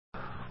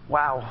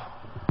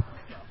Wow.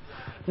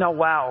 No,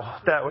 wow.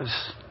 That was...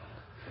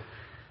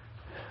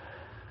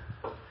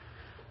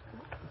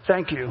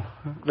 Thank you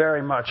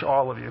very much,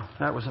 all of you.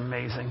 That was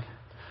amazing.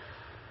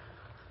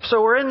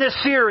 So we're in this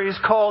series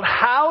called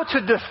How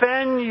to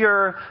Defend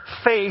Your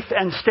Faith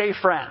and Stay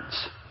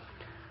Friends.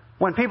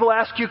 When people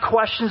ask you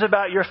questions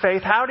about your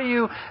faith, how do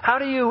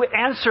you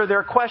answer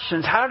their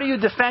questions? How do you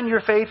defend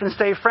your faith and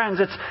stay friends?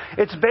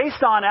 It's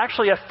based on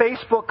actually a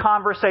Facebook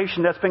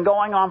conversation that's been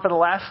going on for the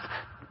last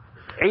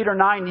 8 or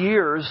 9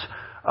 years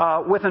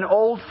with an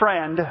old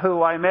friend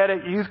who I met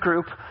at youth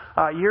group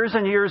years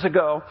and years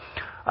ago.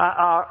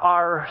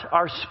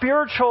 Our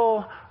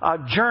spiritual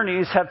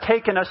journeys have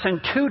taken us in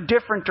 2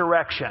 different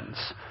directions.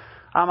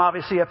 I'm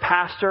obviously a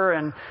pastor,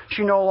 and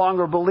she no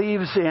longer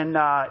believes in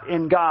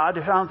God.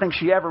 I don't think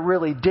she ever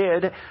really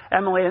did.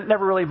 Emily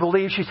never really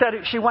believed. She said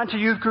she went to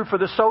youth group for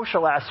the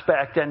social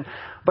aspect,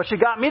 but she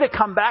got me to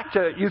come back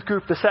to youth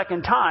group the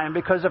second time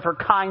because of her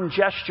kind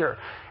gesture.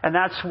 And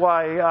that's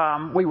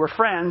why we were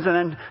friends. And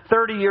then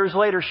 30 years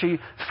later, she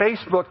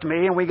Facebooked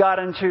me, and we got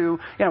into,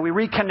 we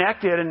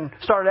reconnected and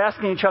started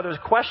asking each other's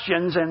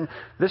questions. And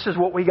this is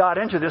what we got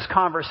into, this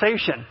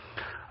conversation.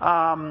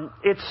 All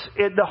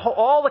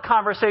the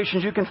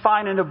conversations you can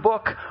find in a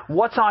book,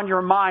 What's on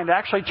Your Mind. I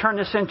actually turned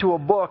this into a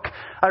book.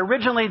 I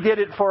originally did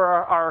it for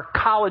our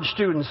college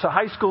students, so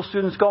high school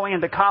students going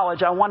into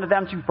college. I wanted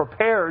them to be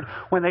prepared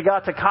when they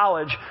got to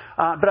college.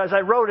 But as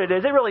I wrote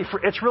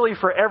it's really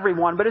for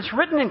everyone. But it's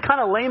written in kind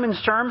of layman's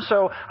terms,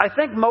 so I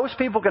think most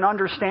people can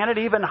understand it,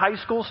 even high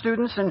school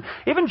students and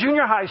even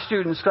junior high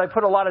students, because I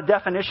put a lot of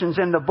definitions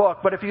in the book.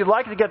 But if you'd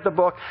like to get the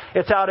book,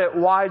 it's out at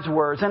Wide's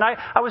Words. And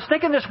I was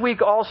thinking this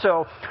week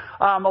also,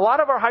 a lot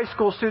of our high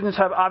school students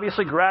have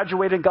obviously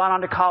graduated, gone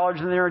on to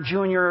college, and they're a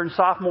junior and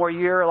sophomore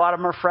year. A lot of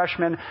them are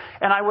freshmen.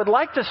 And I would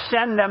like to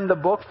send them the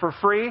book for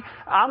free.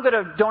 I'm going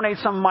to donate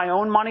some of my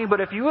own money, but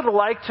if you would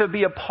like to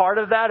be a part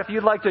of that, if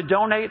you'd like to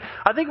donate,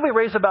 I think if we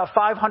raise about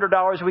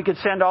 $500, we could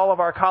send all of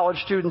our college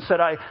students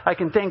that I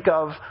can think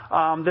of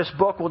this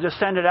book. We'll just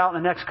send it out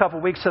in the next couple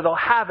of weeks so they'll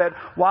have it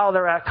while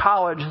they're at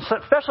college,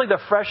 especially the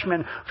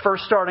freshmen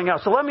first starting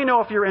out. So let me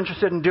know if you're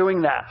interested in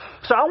doing that.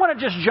 So I want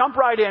to just jump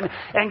right in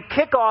and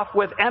kick off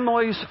with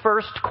Emily's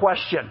first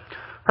question,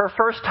 her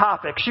first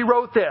topic. She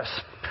wrote this: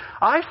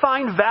 I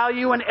find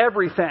value in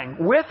everything,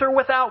 with or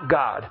without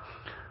God.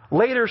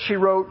 Later she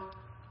wrote,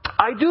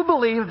 I do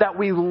believe that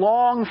we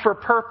long for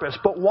purpose,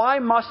 but why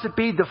must it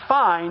be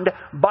defined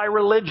by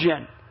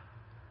religion?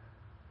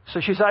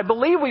 So she said, I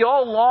believe we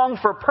all long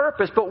for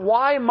purpose, but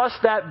why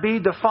must that be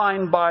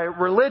defined by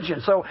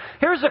religion? So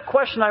here's a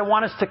question I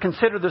want us to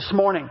consider this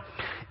morning.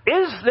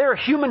 Is there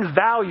human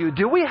value?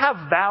 Do we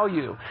have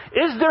value?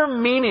 Is there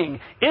meaning?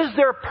 Is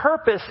there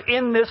purpose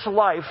in this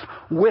life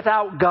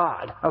without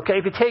God? Okay,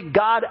 if you take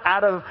God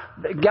out of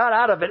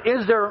it,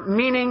 is there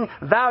meaning,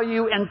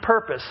 value, and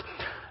purpose?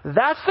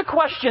 That's the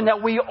question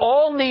that we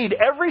all need.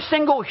 Every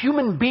single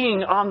human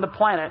being on the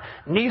planet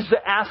needs to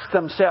ask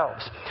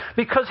themselves.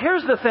 Because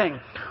here's the thing.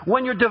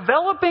 When you're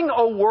developing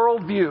a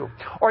worldview,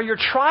 or you're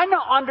trying to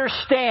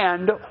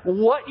understand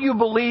what you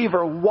believe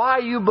or why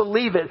you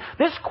believe it,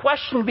 this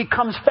question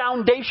becomes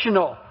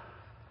foundational.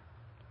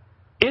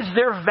 Is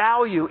there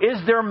value? Is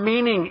there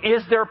meaning?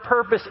 Is there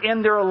purpose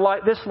in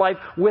this life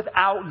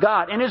without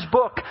God? In his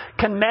book,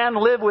 Can Man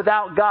Live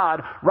Without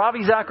God?,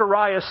 Ravi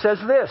Zacharias says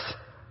this: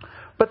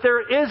 but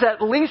there is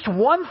at least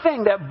one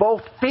thing that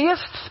both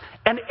theists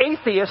and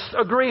atheists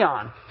agree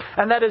on,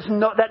 and that is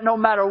that no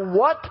matter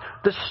what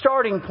the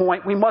starting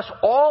point, we must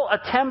all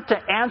attempt to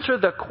answer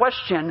the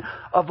question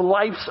of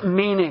life's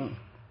meaning.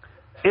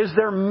 Is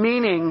there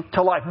meaning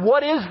to life?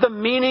 What is the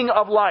meaning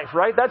of life,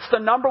 right? That's the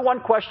number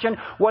one question.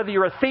 Whether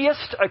you're a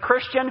theist, a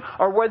Christian,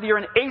 or whether you're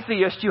an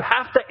atheist, you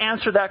have to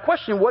answer that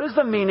question. What is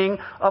the meaning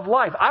of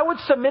life? I would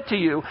submit to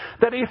you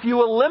that if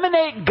you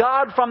eliminate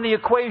God from the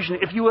equation,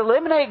 if you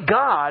eliminate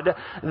God,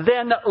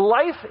 then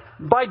life,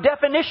 by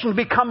definition,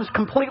 becomes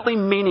completely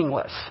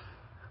meaningless.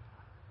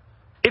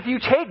 If you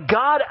take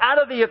God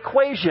out of the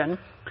equation,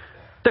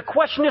 the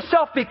question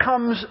itself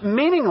becomes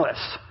meaningless.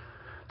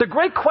 The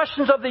great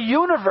questions of the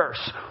universe.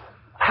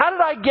 How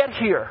did I get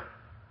here?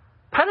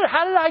 How did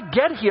I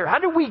get here? How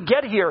did we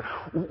get here?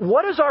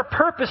 What is our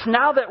purpose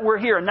now that we're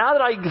here? Now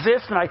that I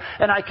exist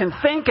and I can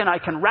think and I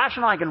can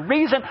rationalize, I can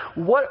reason,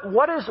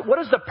 what is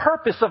the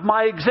purpose of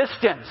my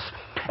existence?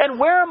 And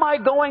where am I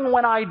going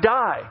when I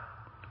die?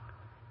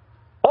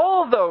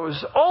 All of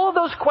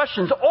those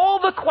questions, all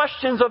the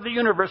questions of the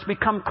universe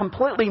become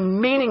completely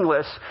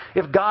meaningless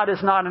if God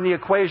is not in the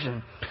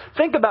equation.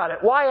 Think about it.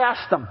 Why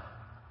ask them?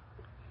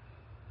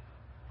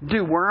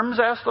 Do worms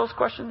ask those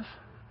questions?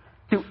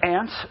 Do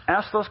ants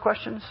ask those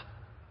questions?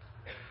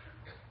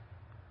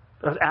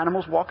 Are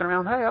animals walking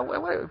around,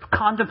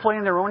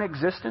 contemplating their own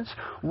existence?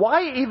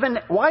 Why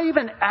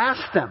even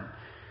ask them?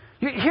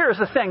 Here's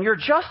the thing. You're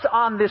just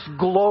on this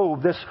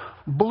globe, this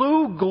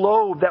blue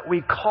globe that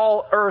we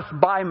call Earth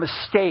by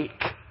mistake.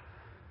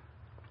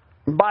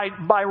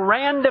 By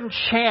random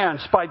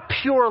chance, by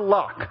pure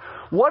luck.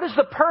 What is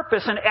the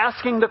purpose in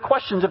asking the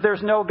questions if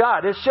there's no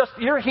God? It's just,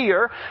 you're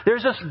here.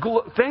 There's this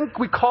thing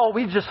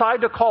we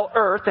decide to call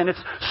Earth, and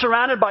it's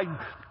surrounded by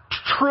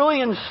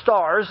trillion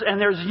stars,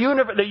 and there's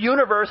the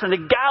universe and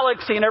the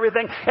galaxy and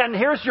everything. And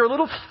here's you're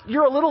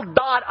a little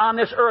dot on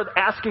this Earth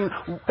asking,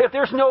 if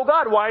there's no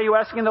God, why are you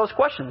asking those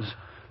questions?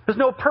 There's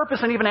no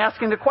purpose in even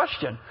asking the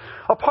question.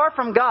 Apart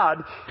from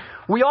God,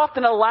 we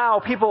often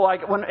allow people,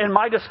 like in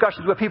my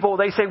discussions with people,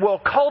 they say, well,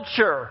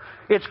 culture.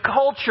 It's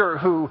culture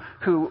who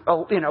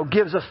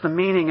gives us the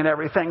meaning and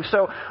everything.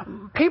 So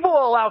people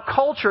allow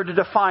culture to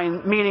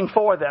define meaning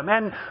for them.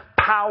 And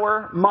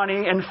power,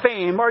 money, and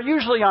fame are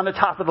usually on the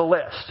top of the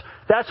list.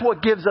 That's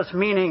what gives us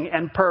meaning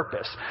and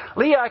purpose.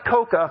 Lee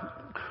Iacocca,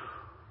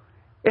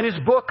 in his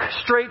book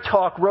Straight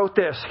Talk, wrote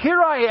this: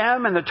 "Here I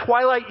am in the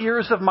twilight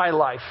years of my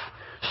life,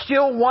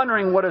 still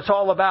wondering what it's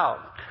all about.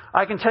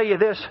 I can tell you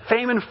this,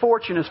 fame and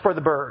fortune is for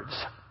the birds."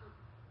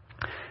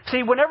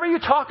 See, whenever you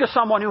talk to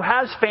someone who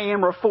has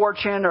fame or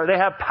fortune or they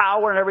have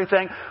power and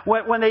everything,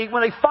 when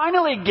they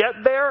finally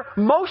get there,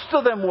 most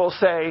of them will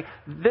say,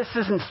 this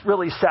isn't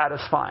really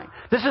satisfying.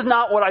 This is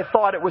not what I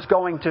thought it was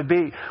going to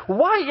be.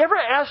 Why? You ever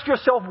ask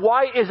yourself,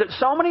 why is it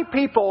so many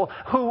people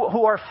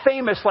who are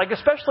famous, like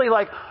especially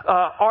like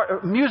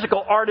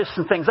musical artists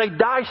and things, they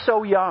die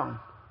so young?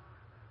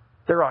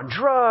 They're on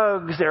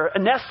drugs. They're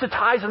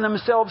anesthetizing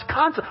themselves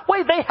constantly.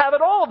 Wait, they have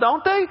it all,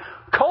 don't they?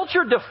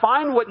 Culture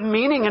defined what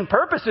meaning and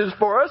purpose is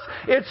for us.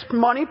 It's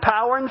money,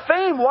 power, and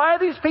fame. Why are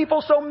these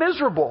people so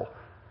miserable?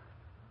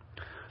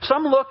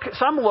 Some look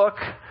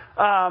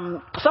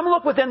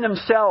within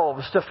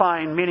themselves to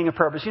find meaning and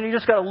purpose. You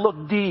just got to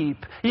look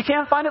deep. You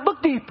can't find it.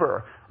 Look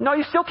deeper. No,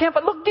 you still can't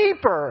find it. Look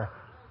deeper.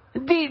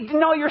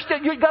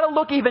 You got to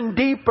look even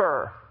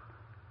deeper.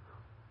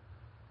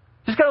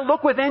 You just got to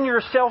look within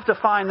yourself to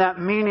find that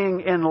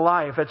meaning in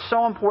life. It's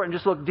so important.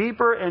 Just look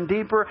deeper and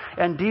deeper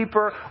and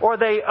deeper. Or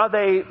they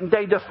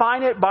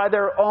define it by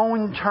their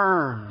own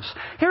terms.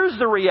 Here's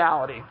the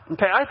reality.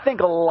 Okay, I think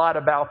a lot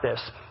about this.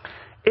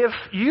 If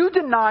you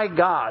deny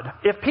God,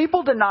 if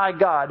people deny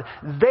God,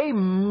 they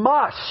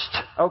must,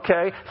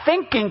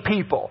 thinking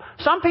people.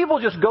 Some people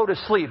just go to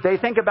sleep. They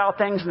think about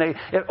things and it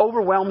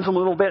overwhelms them a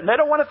little bit. And they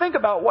don't want to think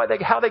about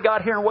how they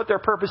got here and what their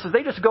purpose is.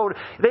 They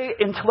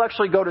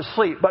intellectually go to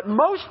sleep. But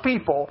most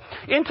people,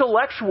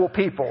 intellectual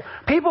people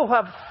who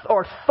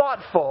are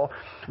thoughtful,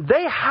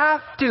 they have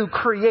to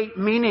create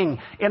meaning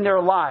in their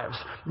lives.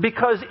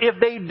 Because if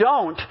they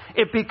don't,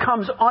 it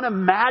becomes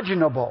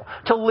unimaginable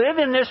to live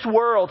in this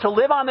world, to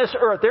live on this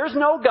earth. There's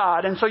no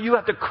God, and so you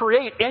have to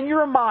create in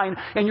your mind,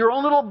 in your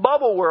own little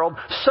bubble world,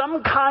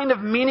 some kind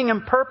of meaning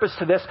and purpose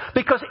to this.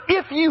 Because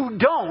if you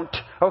don't,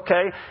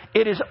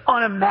 it is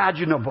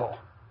unimaginable.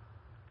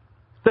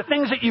 The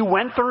things that you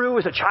went through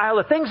as a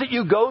child, the things that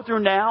you go through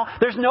now,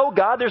 there's no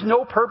God, there's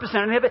no purpose in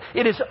any of it.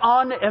 It is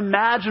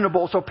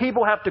unimaginable. So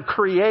people have to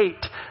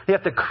create. They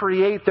have to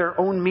create their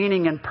own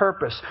meaning and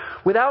purpose.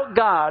 Without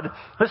God,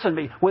 listen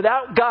to me,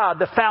 without God,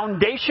 the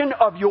foundation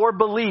of your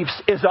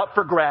beliefs is up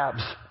for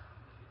grabs.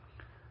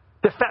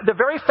 The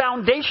very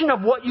foundation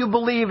of what you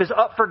believe is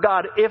up for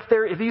God.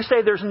 If you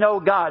say there's no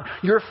God,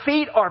 your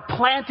feet are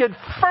planted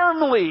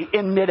firmly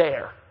in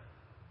midair.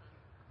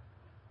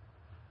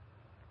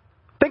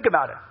 Think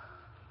about it.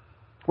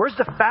 Where's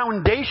the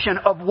foundation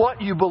of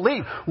what you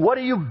believe? What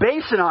do you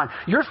base it on?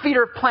 Your feet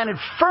are planted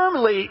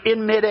firmly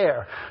in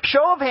midair.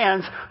 Show of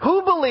hands,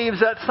 who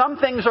believes that some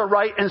things are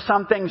right and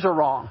some things are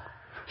wrong?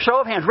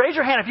 Show of hands. Raise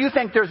your hand if you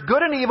think there's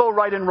good and evil,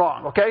 right and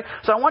wrong. Okay?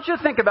 So I want you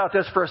to think about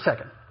this for a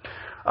second.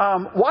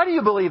 Why do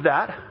you believe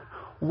that?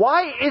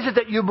 Why is it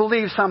that you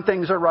believe some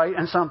things are right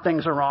and some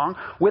things are wrong?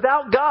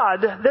 Without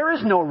God, there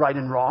is no right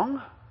and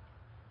wrong.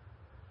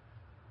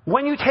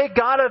 When you take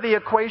God out of the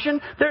equation,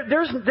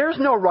 there's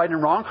no right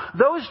and wrong.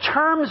 Those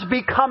terms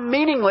become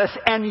meaningless,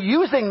 and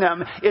using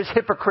them is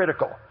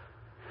hypocritical.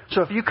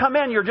 So if you come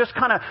in, you're just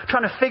kind of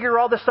trying to figure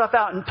all this stuff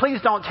out, and please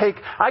don't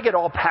I get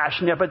all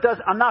passionate, but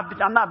I'm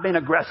not being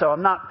aggressive.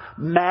 I'm not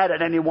mad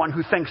at anyone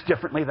who thinks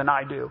differently than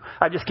I do.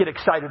 I just get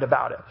excited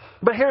about it.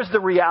 But here's the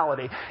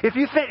reality. If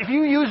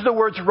you use the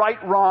words right,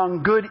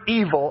 wrong, good,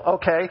 evil,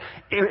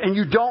 and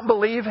you don't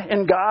believe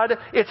in God,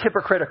 it's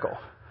hypocritical.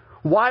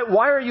 Why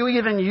are you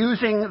even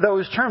using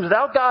those terms?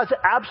 Without God's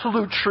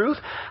absolute truth,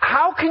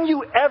 how can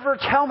you ever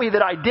tell me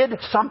that I did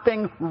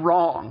something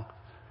wrong?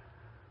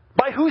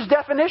 By whose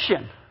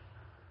definition?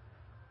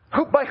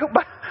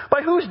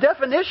 By whose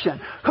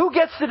definition? Who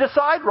gets to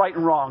decide right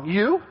and wrong?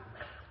 You?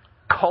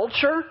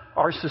 Culture?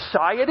 Our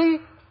society?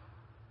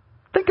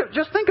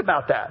 Just think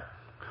about that.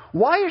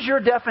 Why is your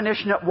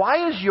definition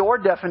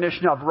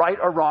of right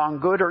or wrong,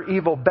 good or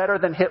evil, better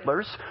than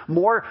Hitler's,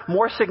 more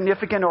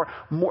significant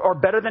or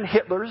better than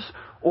Hitler's,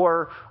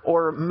 or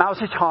Mao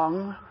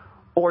Zedong,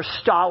 or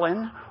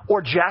Stalin,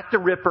 or Jack the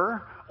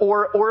Ripper,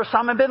 or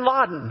Osama bin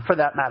Laden, for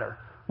that matter?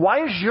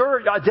 Why is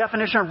your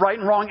definition of right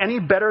and wrong any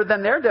better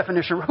than their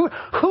definition?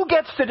 Who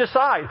gets to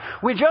decide?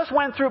 We just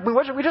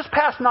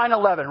passed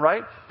 9/11,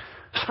 right?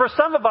 For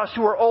some of us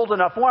who are old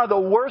enough, one of the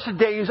worst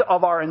days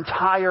of our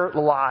entire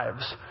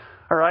lives.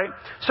 All right?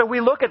 So we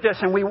look at this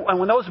and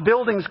when those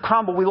buildings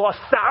crumbled, we lost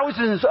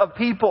thousands of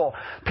people.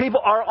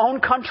 Our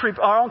own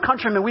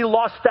countrymen, we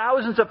lost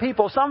thousands of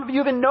people. Some of you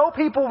even know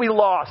people we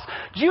lost.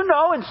 Do you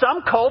know in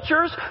some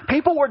cultures,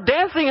 people were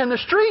dancing in the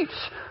streets?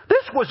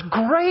 This was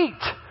great.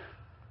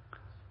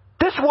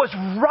 This was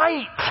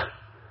right.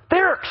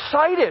 They're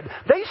excited.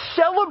 They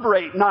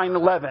celebrate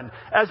 9/11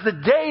 as the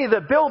day the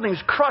buildings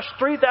crushed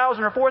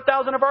 3,000 or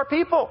 4,000 of our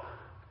people.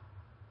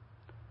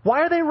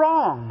 Why are they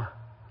wrong?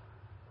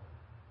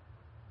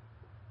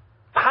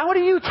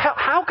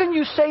 How can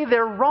you say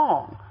they're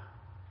wrong?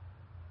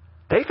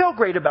 They felt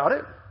great about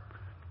it.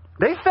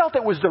 They felt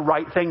it was the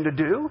right thing to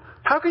do.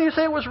 How can you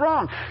say it was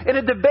wrong? In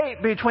a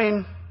debate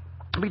between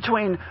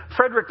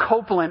Frederick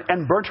Copeland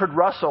and Bertrand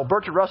Russell.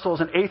 Bertrand Russell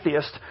is an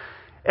atheist,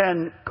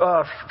 and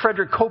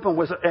Frederick Copeland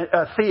was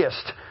a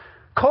theist.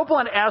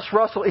 Copeland asked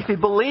Russell if he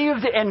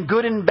believed in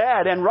good and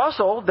bad, and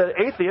Russell, the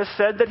atheist,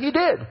 said that he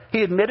did.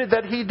 He admitted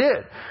that he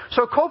did.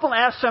 So Copeland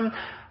asked him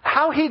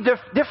how he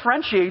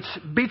differentiates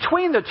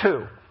between the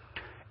two.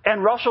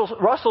 And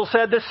Russell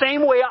said, the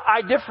same way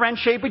I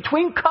differentiate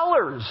between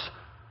colors.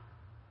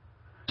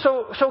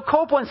 So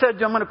Copeland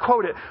said, I'm going to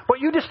quote it, but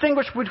you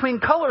distinguish between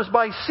colors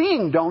by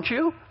seeing, don't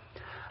you?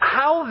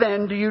 How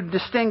then do you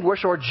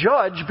distinguish or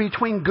judge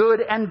between good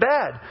and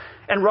bad?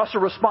 And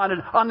Russell responded,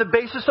 on the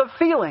basis of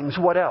feelings.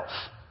 What else?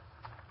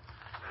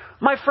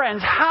 My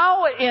friends,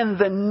 how in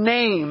the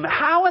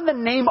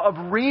name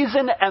of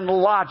reason and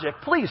logic,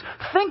 please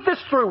think this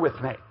through with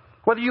me,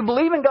 whether you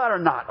believe in God or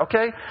not,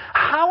 okay?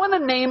 How in the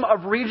name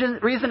of reason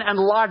and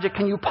logic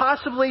can you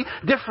possibly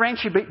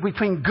differentiate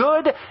between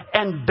good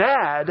and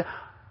bad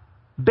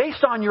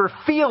based on your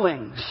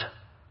feelings?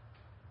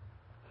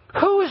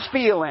 Whose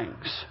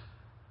feelings?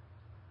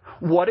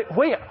 What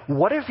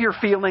if your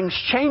feelings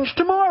change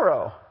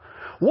tomorrow?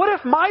 What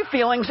if my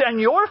feelings and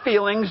your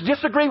feelings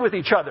disagree with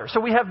each other? So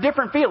we have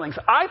different feelings.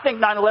 I think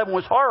 9/11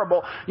 was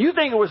horrible. You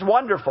think it was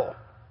wonderful.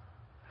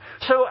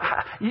 So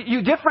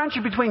you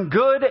differentiate between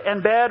good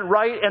and bad,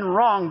 right and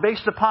wrong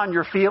based upon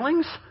your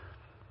feelings?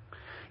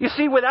 You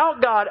see,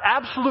 without God,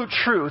 absolute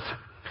truth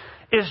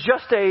is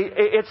just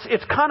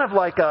it's kind of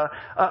like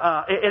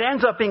it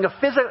ends up being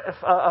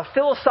a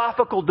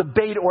philosophical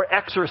debate or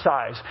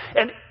exercise.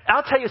 And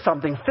I'll tell you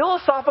something,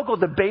 philosophical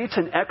debates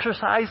and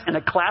exercise in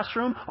a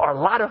classroom are a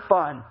lot of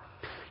fun.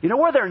 You know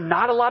where they're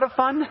not a lot of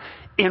fun?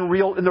 In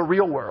the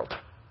real world.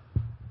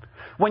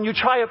 When you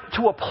try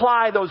to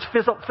apply those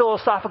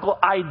philosophical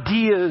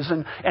ideas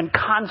and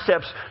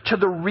concepts to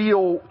the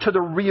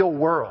real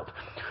world.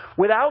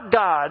 Without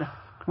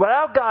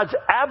God's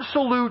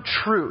absolute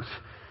truth,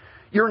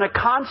 you're in a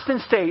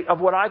constant state of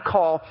what I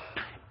call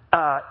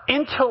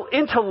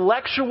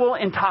intellectual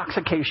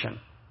intoxication.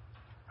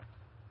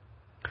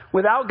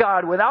 Without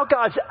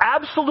God's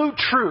absolute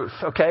truth,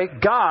 okay,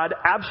 God,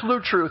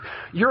 absolute truth,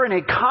 you're in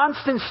a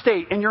constant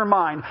state in your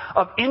mind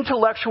of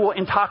intellectual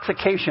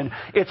intoxication.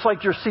 It's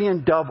like you're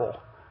seeing double.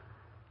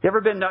 You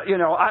ever been,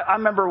 I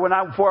remember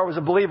before I was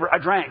a believer, I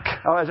drank.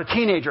 As a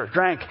teenager,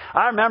 drank.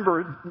 I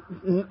remember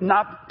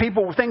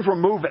things were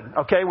moving,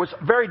 okay? It was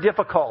very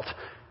difficult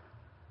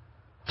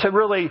to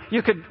really,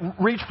 you could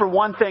reach for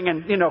one thing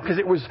and,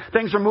 because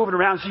things are moving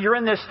around. So you're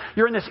in this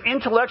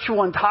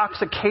intellectual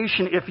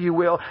intoxication, if you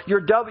will.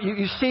 You're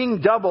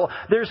seeing double.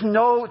 There's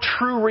no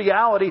true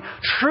reality.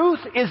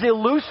 Truth is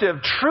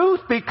elusive.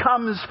 Truth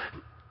becomes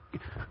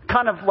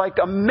kind of like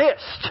a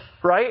mist,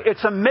 right?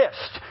 It's a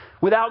mist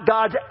without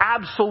God's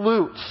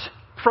absolutes.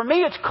 For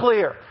me, it's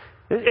clear.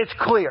 It's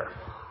clear.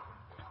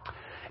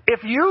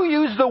 If you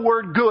use the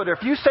word good, or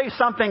if you say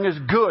something is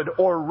good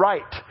or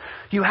right,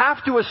 you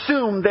have to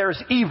assume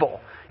there's evil.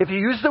 If you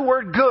use the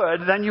word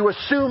good, then you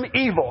assume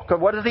evil.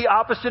 Because what is the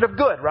opposite of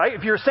good, right?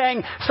 If you're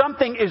saying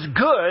something is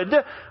good,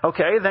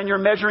 okay, then you're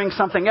measuring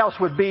something else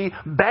would be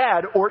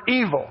bad or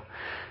evil.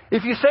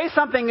 If you say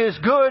something is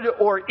good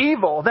or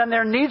evil, then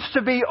there needs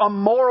to be a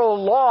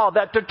moral law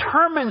that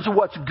determines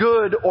what's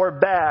good or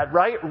bad,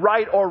 right?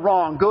 Right or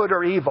wrong, good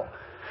or evil.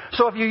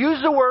 So if you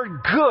use the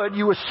word good,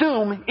 you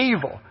assume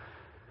evil.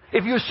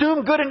 If you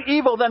assume good and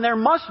evil, then there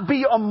must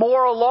be a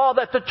moral law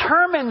that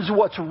determines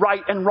what's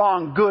right and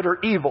wrong, good or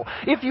evil.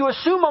 If you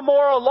assume a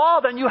moral law,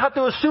 then you have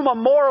to assume a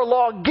moral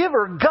law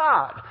giver,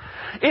 God.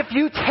 If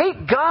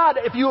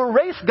you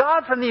erase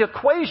God from the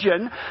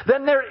equation,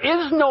 then there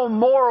is no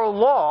moral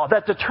law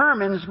that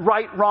determines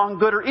right, wrong,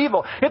 good or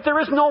evil. If there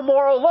is no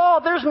moral law,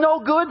 there's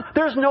no good,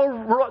 there's no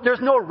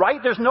right,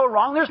 there's no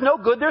wrong, there's no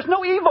good, there's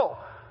no evil.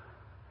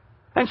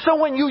 And so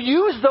when you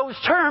use those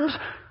terms,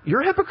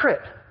 you're a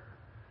hypocrite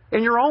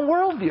in your own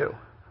worldview.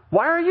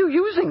 Why are you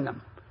using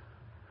them?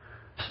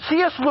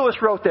 C.S. Lewis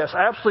wrote this.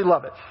 I absolutely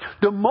love it.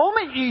 The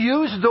moment you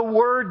use the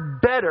word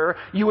better,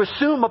 you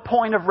assume a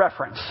point of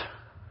reference.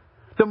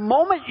 The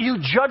moment you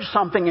judge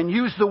something and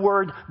use the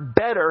word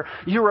better,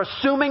 you're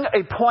assuming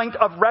a point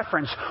of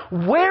reference.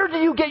 Where do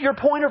you get your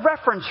point of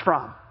reference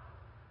from?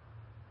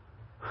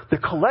 The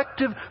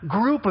collective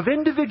group of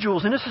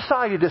individuals in a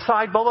society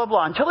decide blah, blah,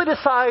 blah, until they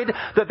decide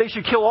that they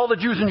should kill all the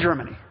Jews in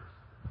Germany.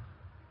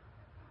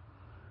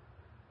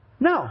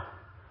 No.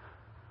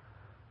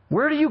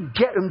 Where do you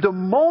get them? The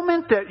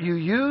moment that you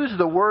use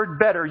the word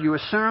better, you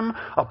assume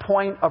a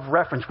point of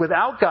reference.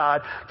 Without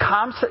God,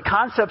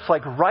 concepts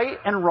like right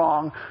and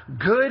wrong,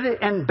 good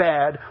and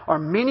bad are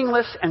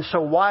meaningless, and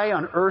so why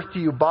on earth do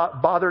you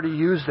bother to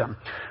use them?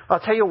 I'll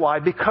tell you why.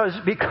 Because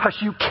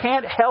you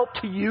can't help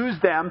to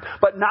use them,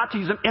 but not to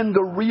use them in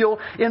the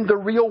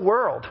real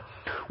world.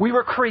 We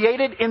were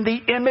created in the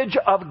image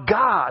of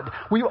God.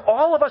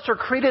 All of us are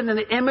created in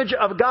the image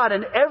of God,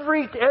 and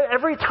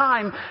every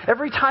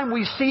time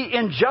we see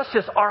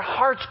injustice, our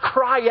hearts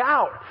cry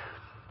out.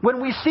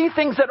 When we see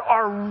things that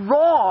are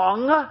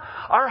wrong,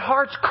 our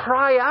hearts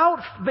cry out.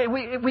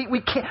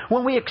 We can't,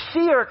 when we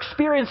see or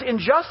experience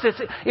injustice,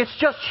 it's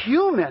just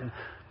human.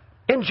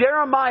 In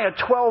Jeremiah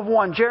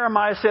 12:1,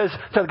 Jeremiah says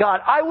to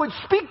God, I would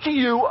speak to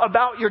you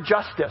about your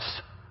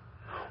justice.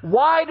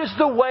 Why does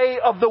the way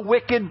of the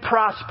wicked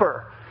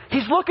prosper?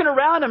 He's looking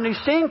around him and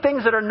he's seeing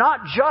things that are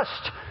not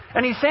just.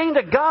 And he's saying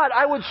to God,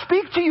 I would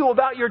speak to you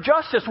about your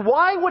justice.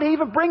 Why would he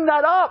even bring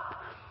that up?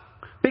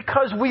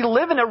 Because we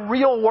live in a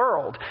real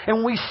world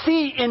and we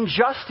see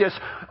injustice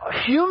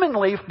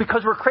humanly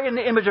because we're created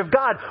in the image of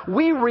God.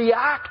 We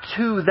react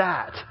to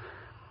that.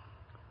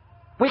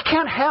 We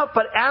can't help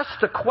but ask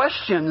the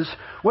questions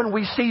when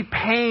we see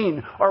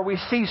pain or we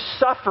see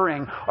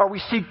suffering or we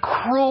see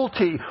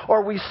cruelty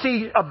or we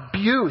see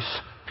abuse.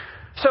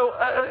 So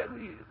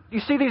you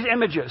see these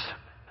images.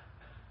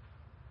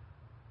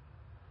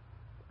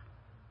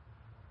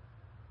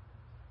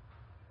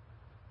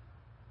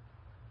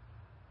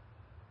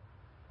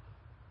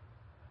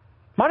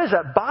 Why does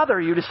that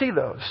bother you to see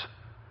those?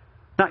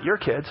 Not your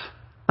kids,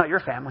 not your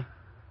family.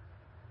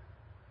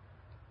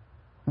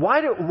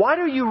 Why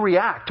do you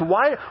react?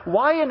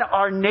 Why in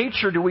our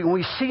nature do we, when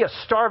we see a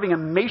starving,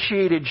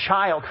 emaciated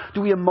child,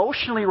 do we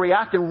emotionally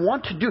react and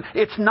want to do?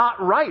 It's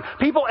not right.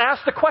 People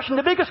ask the question,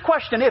 the biggest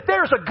question, if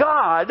there's a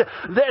God,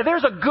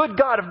 there's a good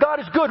God. If God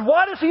is good,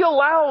 why does He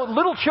allow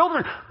little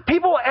children?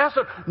 People ask,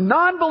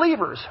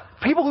 non-believers,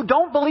 people who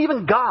don't believe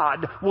in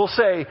God will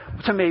say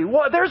to me,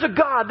 well, there's a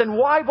God, then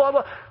why blah,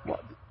 blah.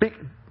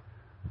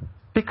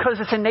 Because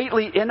it's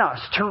innately in us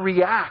to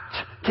react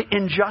to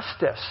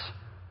injustice.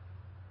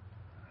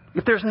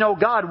 If there's no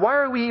God, why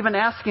are we even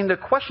asking the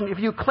question? If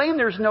you claim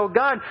there's no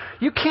God,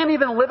 you can't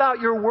even live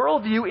out your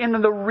worldview in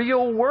the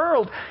real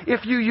world.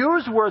 If you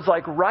use words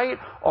like right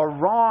or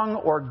wrong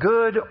or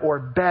good or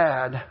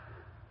bad,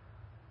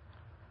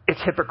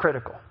 it's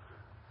hypocritical.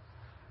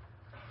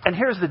 And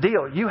here's the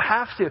deal. You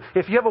have to,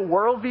 if you have a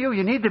worldview,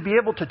 you need to be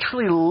able to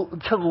truly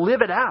to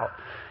live it out.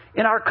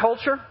 In our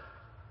culture,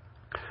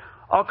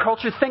 I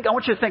want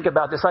you to think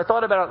about this. I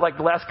thought about it like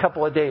the last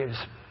couple of days.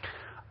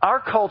 Our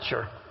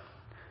culture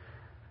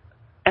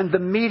and the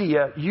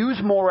media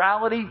listen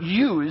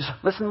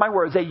to my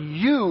words, they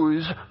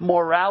use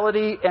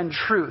morality and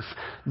truth,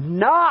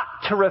 not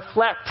to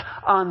reflect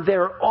on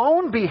their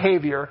own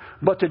behavior,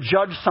 but to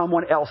judge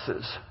someone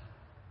else's.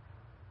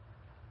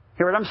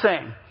 Hear what I'm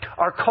saying?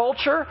 Our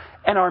culture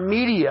and our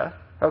media,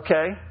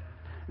 okay,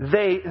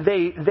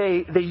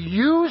 they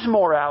use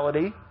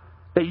morality,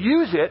 they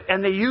use it,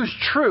 and they use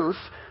truth,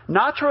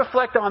 not to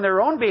reflect on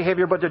their own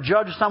behavior, but to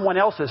judge someone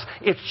else's.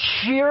 It's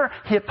sheer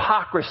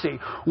hypocrisy.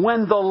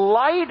 When the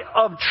light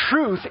of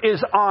truth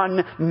is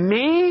on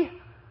me,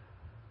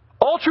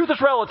 all truth is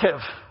relative.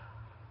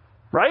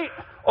 Right?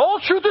 All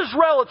truth is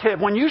relative.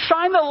 When you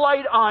shine the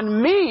light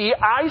on me,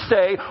 I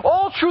say,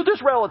 all truth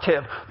is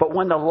relative. But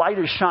when the light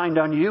is shined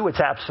on you, it's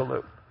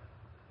absolute.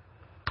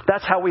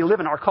 That's how we live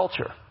in our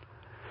culture.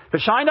 If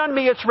it shined on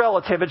me, it's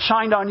relative. If it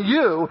shined on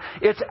you,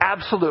 it's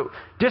absolute.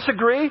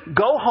 Disagree?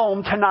 Go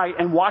home tonight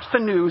and watch the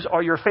news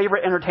or your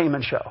favorite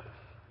entertainment show.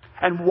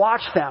 And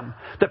watch them.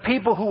 The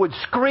people who would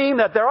scream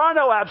that there are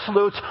no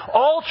absolutes,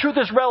 all truth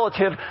is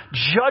relative,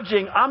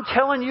 judging. I'm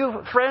telling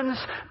you, friends,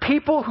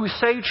 people who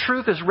say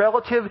truth is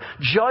relative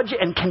judge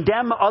and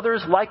condemn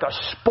others like a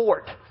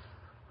sport.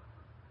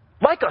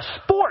 Like a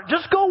sport.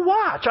 Just go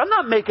watch. I'm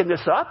not making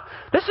this up.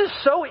 This is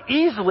so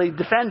easily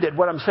defended,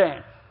 what I'm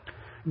saying.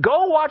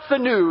 Go watch the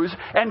news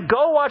and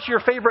go watch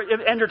your favorite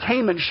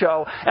entertainment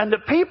show. And the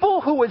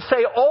people who would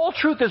say all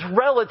truth is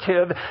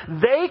relative,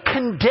 they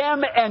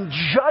condemn and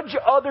judge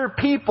other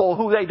people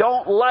who they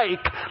don't like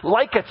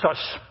it's a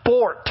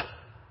sport.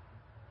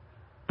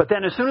 But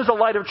then as soon as the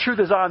light of truth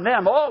is on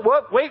them,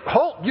 wait,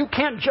 hold, you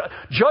can't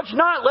judge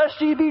not lest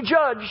ye be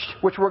judged,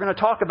 which we're going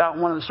to talk about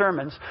in one of the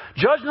sermons.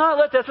 Judge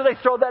not, that's where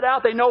they throw that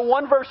out. They know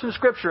one verse in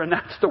Scripture, and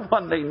that's the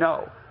one they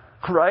know.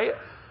 Right?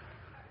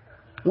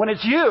 When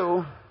it's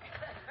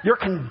you're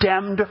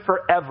condemned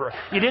forever.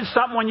 You did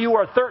something when you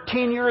were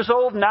 13 years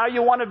old. Now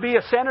you want to be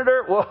a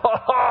senator?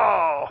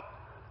 Whoa!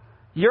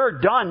 You're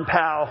done,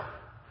 pal.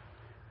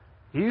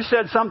 You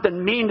said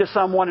something mean to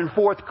someone in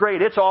 4th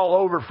grade. It's all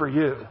over for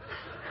you.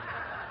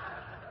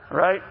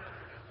 Right?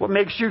 What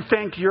makes you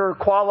think you're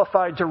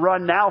qualified to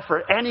run now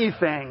for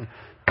anything?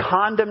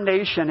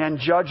 Condemnation and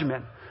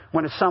judgment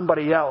when it's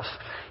somebody else.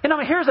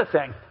 Here's the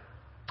thing.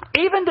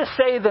 Even to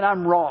say that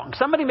I'm wrong.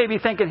 Somebody may be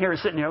thinking here,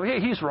 sitting here,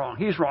 he's wrong.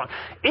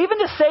 Even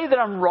to say that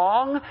I'm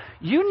wrong,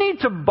 you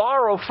need to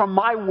borrow from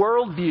my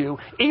worldview,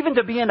 even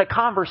to be in a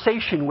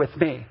conversation with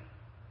me.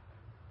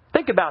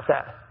 Think about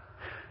that.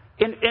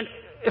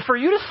 For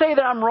you to say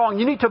that I'm wrong,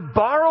 you need to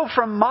borrow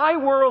from my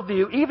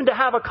worldview, even to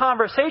have a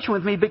conversation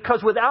with me,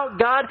 because without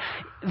God,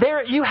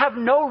 you have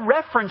no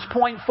reference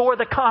point for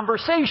the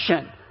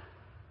conversation.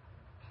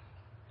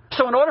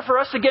 So in order for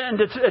us to get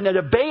in a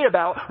debate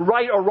about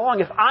right or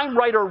wrong, if I'm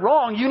right or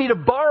wrong, you need to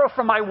borrow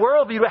from my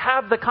worldview to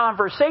have the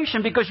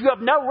conversation, because you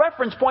have no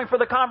reference point for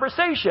the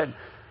conversation.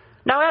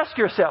 Now ask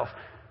yourself,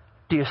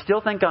 do you still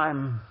think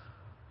I'm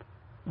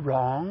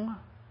wrong?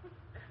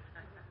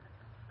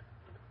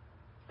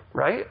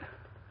 Right?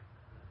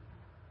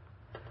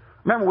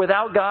 Remember,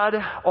 without God,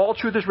 all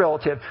truth is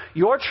relative.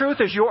 Your truth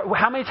is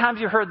how many times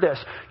have you heard this?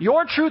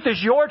 Your truth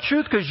is your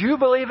truth because you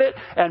believe it,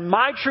 and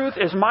my truth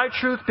is my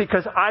truth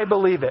because I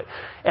believe it.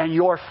 And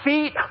your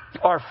feet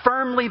are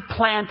firmly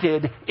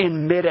planted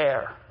in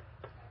midair.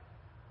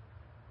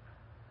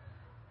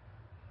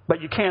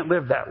 But you can't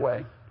live that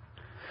way.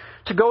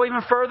 To go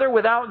even further,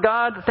 without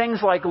God,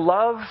 things like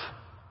love,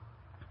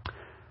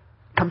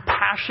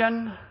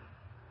 compassion,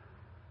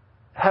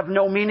 have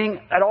no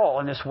meaning at all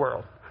in this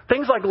world.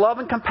 Things like love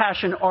and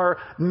compassion are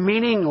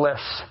meaningless.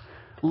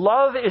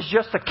 Love is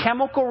just a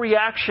chemical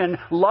reaction.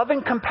 Love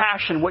and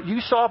compassion, what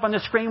you saw up on the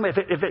screen, if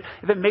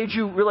it made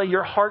you really,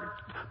 your heart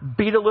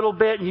beat a little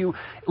bit,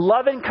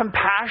 love and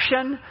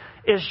compassion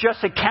is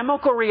just a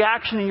chemical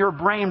reaction in your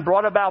brain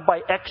brought about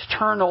by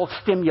external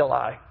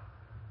stimuli.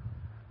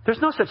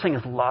 There's no such thing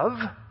as love.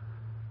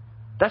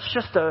 That's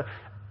just a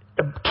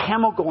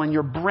chemical in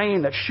your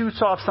brain that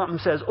shoots off something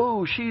and says,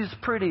 "Ooh, she's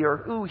pretty,"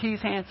 or "Ooh,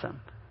 he's handsome."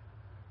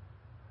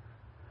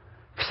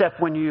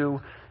 Except when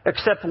you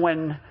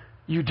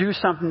do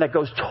something that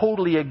goes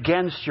totally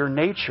against your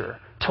nature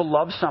to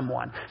love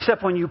someone.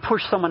 Except when you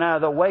push someone out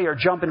of the way or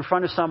jump in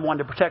front of someone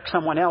to protect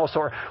someone else,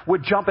 or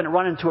would jump and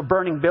run into a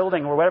burning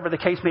building or whatever the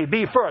case may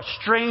be for a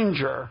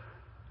stranger.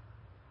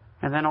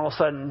 And then all of a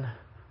sudden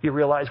you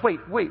realize,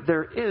 wait,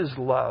 there is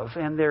love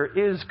and there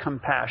is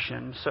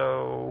compassion.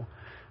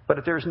 But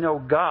if there's no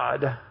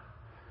God,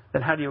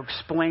 then how do you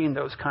explain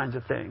those kinds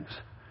of things?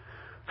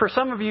 For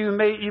some of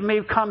you, you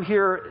may come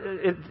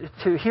here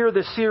to hear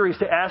this series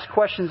to ask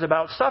questions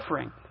about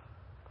suffering.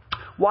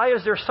 Why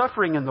is there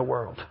suffering in the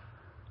world?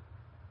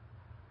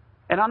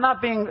 And I'm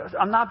not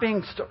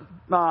trying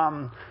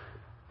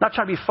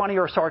to be funny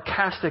or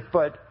sarcastic,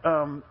 but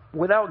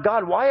without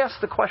God, why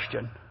ask the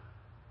question?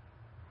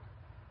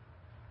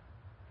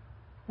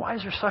 Why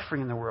is there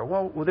suffering in the world?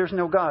 Well, there's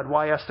no God.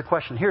 Why ask the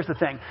question? Here's the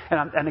thing,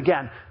 and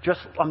again,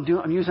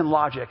 I'm using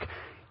logic.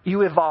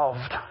 You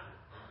evolved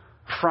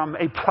from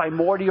a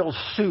primordial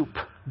soup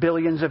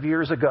billions of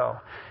years ago.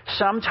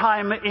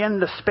 Sometime in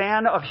the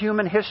span of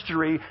human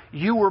history,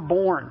 you were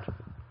born.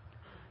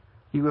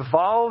 You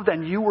evolved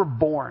and you were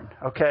born,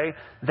 okay?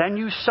 Then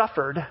you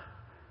suffered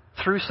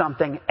through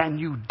something and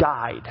you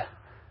died.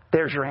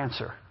 There's your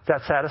answer. Is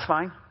that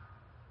satisfying?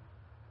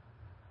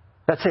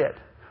 That's it.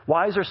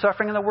 Why is there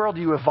suffering in the world?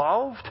 You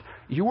evolved,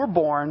 you were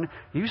born,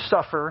 you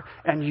suffer,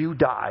 and you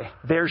die.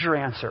 There's your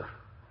answer.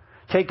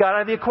 Take God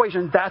out of the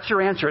equation. That's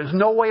your answer. There's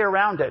no way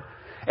around it.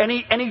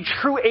 Any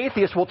true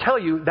atheist will tell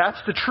you that's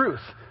the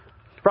truth.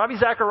 Ravi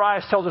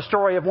Zacharias tells a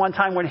story of one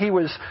time when he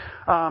was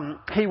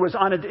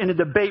in a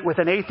debate with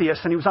an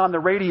atheist, and he was on the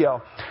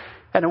radio.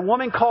 And a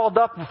woman called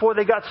up before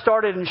they got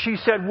started, and she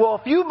said, "Well,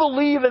 if you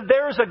believe that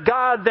there's a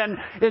God,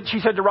 then," and she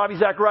said to Ravi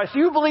Zacharias, "if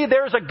you believe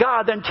there's a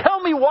God, then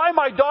tell me why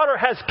my daughter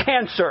has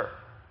cancer."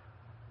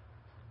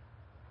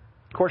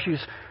 Of course,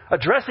 she's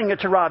addressing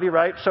it to Ravi,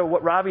 right? So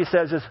what Ravi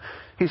says is,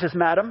 he says,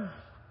 "Madam,"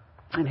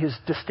 in his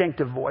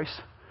distinctive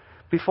voice,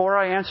 "before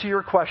I answer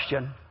your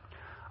question,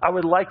 I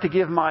would like to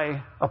give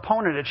my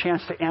opponent a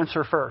chance to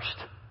answer first."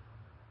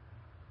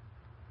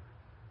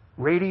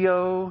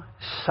 Radio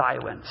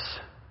silence.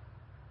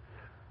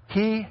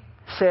 He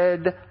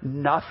said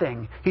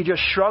nothing. He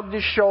just shrugged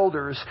his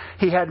shoulders.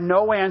 He had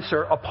no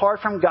answer. Apart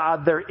from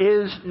God, there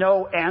is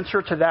no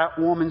answer to that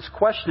woman's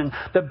question.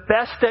 The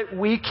best that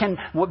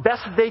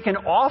they can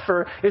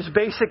offer is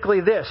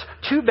basically this: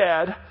 too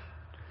bad.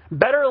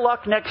 Better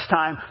luck next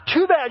time.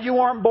 Too bad you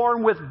weren't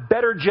born with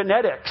better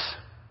genetics.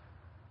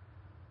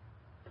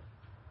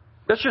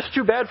 That's just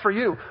too bad for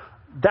you.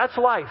 That's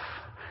life.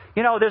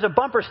 There's a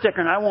bumper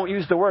sticker, and I won't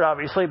use the word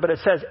obviously, but it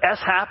says S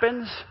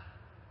happens.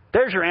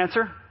 There's your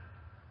answer.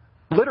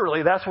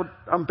 Literally, that's what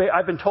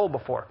I've been told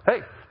before.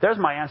 Hey, there's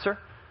my answer.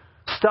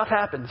 Stuff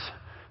happens.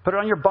 Put it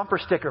on your bumper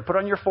sticker. Put it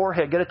on your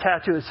forehead. Get a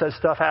tattoo that says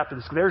stuff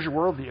happens. There's your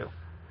worldview.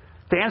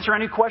 To answer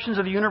any questions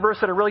of the universe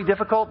that are really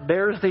difficult,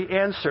 there's the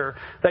answer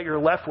that you're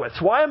left with.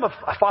 It's why I'm a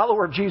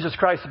follower of Jesus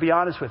Christ, to be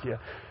honest with you.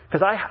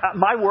 Because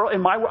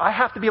I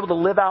have to be able to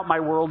live out my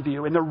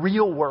worldview in the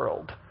real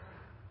world.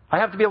 I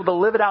have to be able to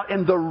live it out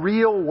in the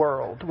real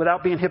world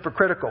without being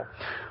hypocritical.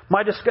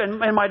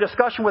 In my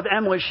discussion with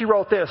Emily, she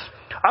wrote this: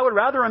 I would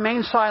rather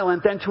remain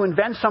silent than to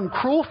invent some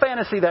cruel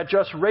fantasy that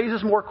just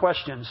raises more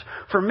questions.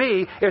 For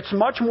me, it's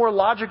much more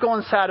logical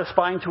and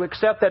satisfying to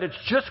accept that it's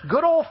just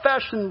good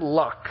old-fashioned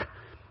luck.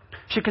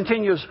 She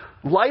continues,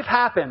 life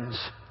happens.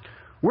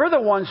 We're the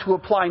ones who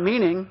apply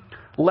meaning,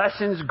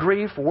 lessons,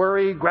 grief,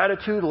 worry,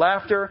 gratitude,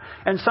 laughter,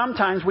 and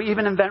sometimes we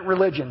even invent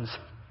religions.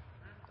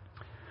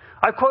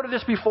 I've quoted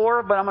this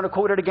before, but I'm going to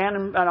quote it again,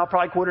 and I'll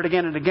probably quote it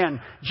again and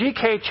again.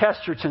 G.K.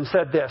 Chesterton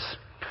said this: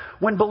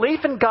 when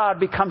belief in God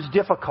becomes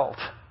difficult,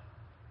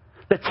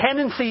 the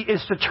tendency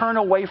is to turn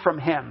away from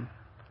Him.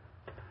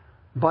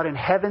 But in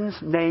heaven's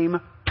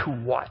name, to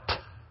what?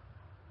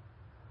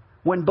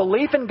 When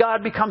belief in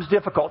God becomes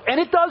difficult, and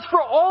it does for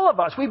all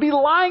of us. We'd be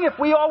lying if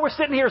we all were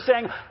sitting here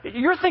saying,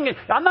 you're thinking,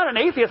 I'm not an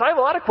atheist, I have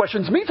a lot of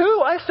questions. Me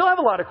too, I still have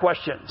a lot of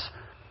questions.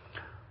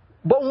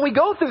 But when we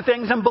go through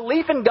things and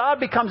belief in God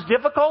becomes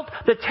difficult,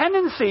 the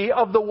tendency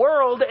of the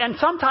world and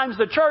sometimes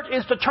the church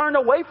is to turn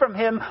away from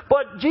Him.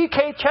 But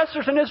G.K.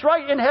 Chesterton is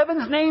right. In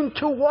heaven's name,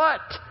 to what?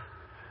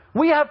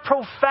 We have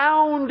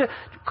profound,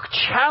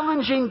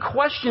 challenging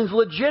questions,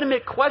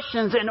 legitimate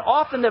questions, and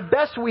often the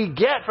best we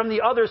get from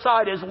the other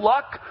side is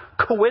luck,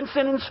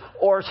 coincidence,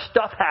 or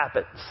stuff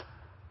happens.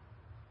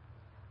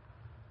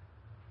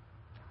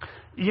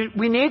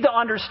 We need to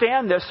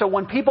understand this so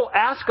when people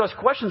ask us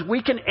questions,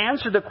 we can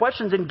answer the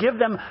questions and give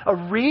them a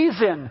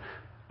reason,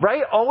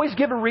 right? Always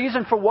give a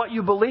reason for what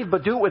you believe,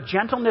 but do it with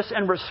gentleness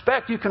and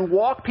respect. You can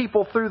walk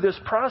people through this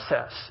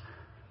process.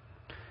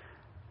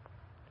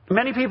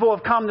 Many people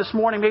have come this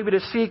morning maybe to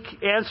seek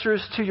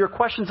answers to your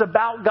questions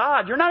about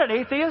God. You're not an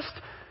atheist.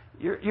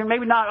 You're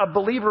maybe not a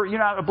believer. You're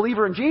not a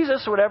believer in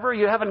Jesus or whatever.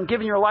 You haven't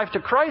given your life to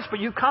Christ, but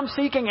you come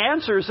seeking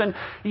answers and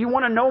you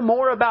want to know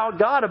more about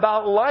God,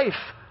 about life.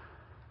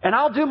 And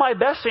I'll do my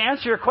best to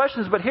answer your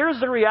questions, but here's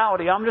the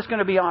reality. I'm just going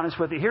to be honest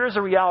with you. Here's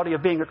the reality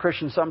of being a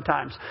Christian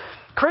sometimes.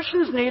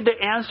 Christians need to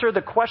answer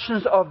the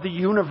questions of the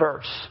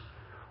universe.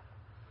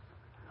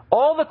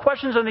 All the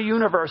questions in the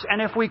universe.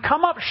 And if we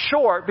come up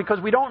short because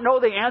we don't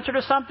know the answer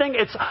to something,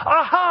 it's,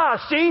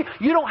 aha, see,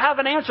 you don't have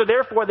an answer,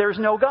 therefore there's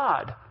no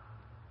God.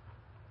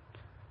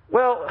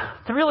 Well,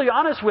 to be really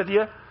honest with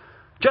you,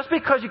 just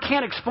because you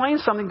can't explain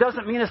something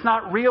doesn't mean it's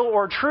not real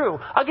or true.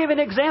 I'll give you an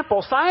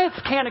example. Science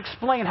can't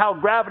explain how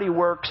gravity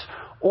works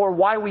or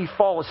why we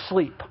fall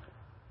asleep.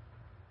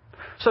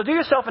 So do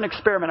yourself an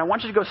experiment. I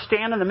want you to go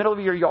stand in the middle of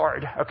your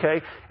yard,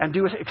 okay, and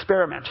do an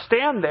experiment.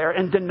 Stand there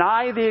and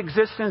deny the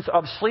existence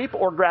of sleep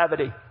or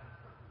gravity.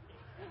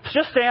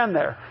 Just stand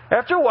there.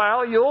 After a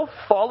while, you'll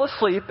fall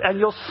asleep and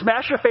you'll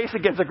smash your face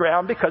against the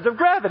ground because of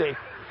gravity.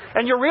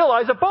 And you'll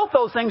realize that both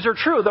those things are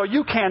true, though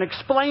you can't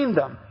explain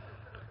them.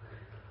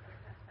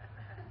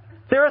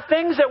 There are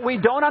things that we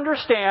don't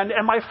understand,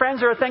 and my friends,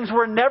 there are things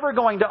we're never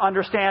going to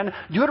understand.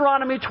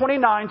 Deuteronomy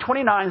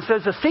 29:29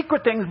 says, the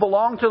secret things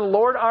belong to the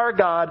Lord our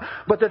God,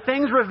 but the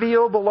things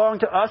revealed belong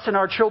to us and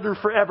our children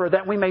forever,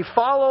 that we may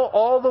follow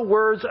all the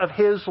words of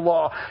His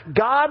law.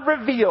 God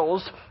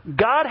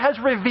has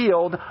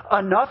revealed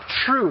enough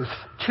truth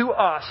to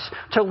us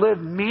to live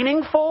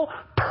meaningful,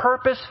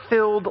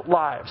 purpose-filled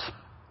lives.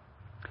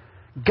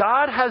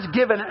 God has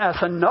given us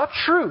enough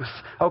truth,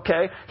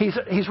 okay?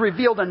 He's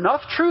revealed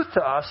enough truth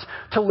to us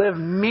to live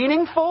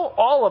meaningful,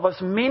 all of us,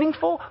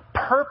 meaningful,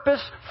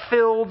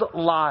 purpose-filled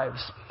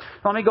lives.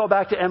 Let me go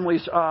back to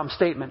Emily's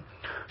statement.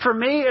 For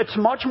me, it's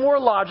much more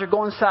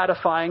logical and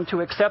satisfying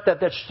to accept that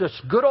that's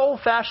just good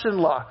old-fashioned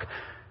luck.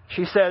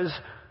 She says,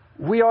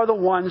 we are the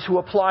ones who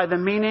apply the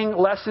meaning,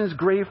 lessons,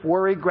 grief,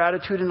 worry,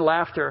 gratitude, and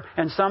laughter,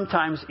 and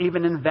sometimes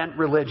even invent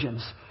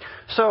religions.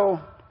 So,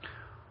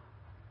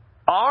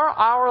 are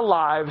our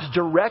lives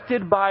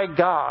directed by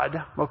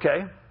God?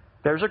 Okay,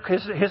 here's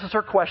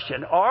her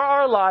question. Are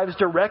our lives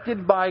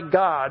directed by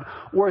God,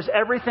 or is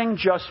everything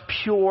just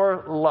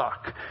pure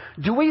luck?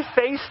 Do we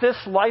face this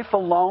life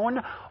alone,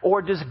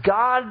 or does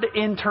God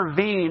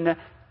intervene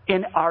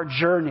in our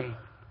journey?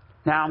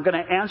 Now, I'm going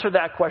to answer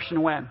that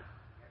question when?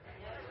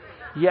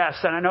 Yes,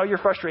 and I know you're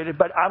frustrated,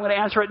 but I'm going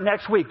to answer it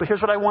next week. But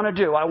here's what I want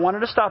to do. I wanted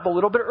to stop a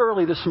little bit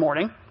early this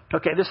morning.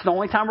 Okay, this is the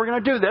only time we're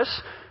going to do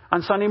this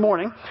on Sunday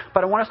morning.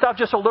 But I want to stop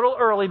just a little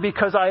early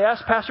because I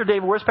asked Pastor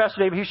David, where's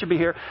Pastor David? He should be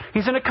here.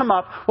 He's going to come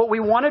up. What we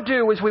want to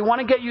do is we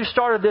want to get you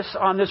started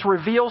on this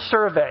reveal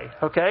survey.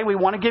 Okay, we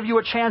want to give you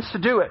a chance to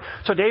do it.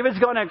 So David's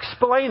going to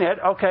explain it.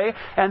 Okay,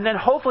 and then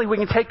hopefully we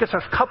can take this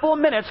a couple of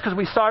minutes because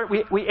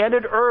we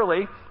ended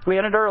early. We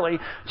ended early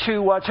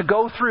to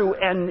go through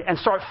and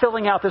start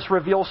filling out this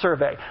reveal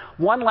survey.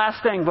 One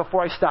last thing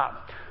before I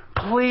stop.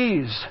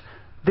 Please,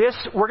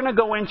 we're going to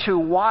go into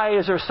why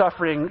is there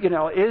suffering?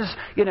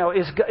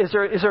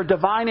 Is there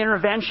divine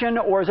intervention,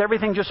 or is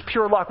everything just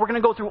pure luck? We're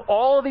going to go through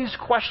all of these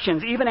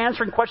questions, even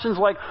answering questions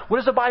like, what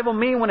does the Bible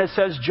mean when it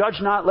says, judge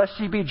not lest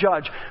ye be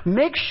judged?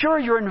 Make sure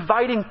you're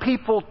inviting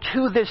people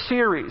to this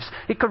series.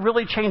 It could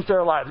really change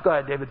their lives. Go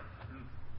ahead, David.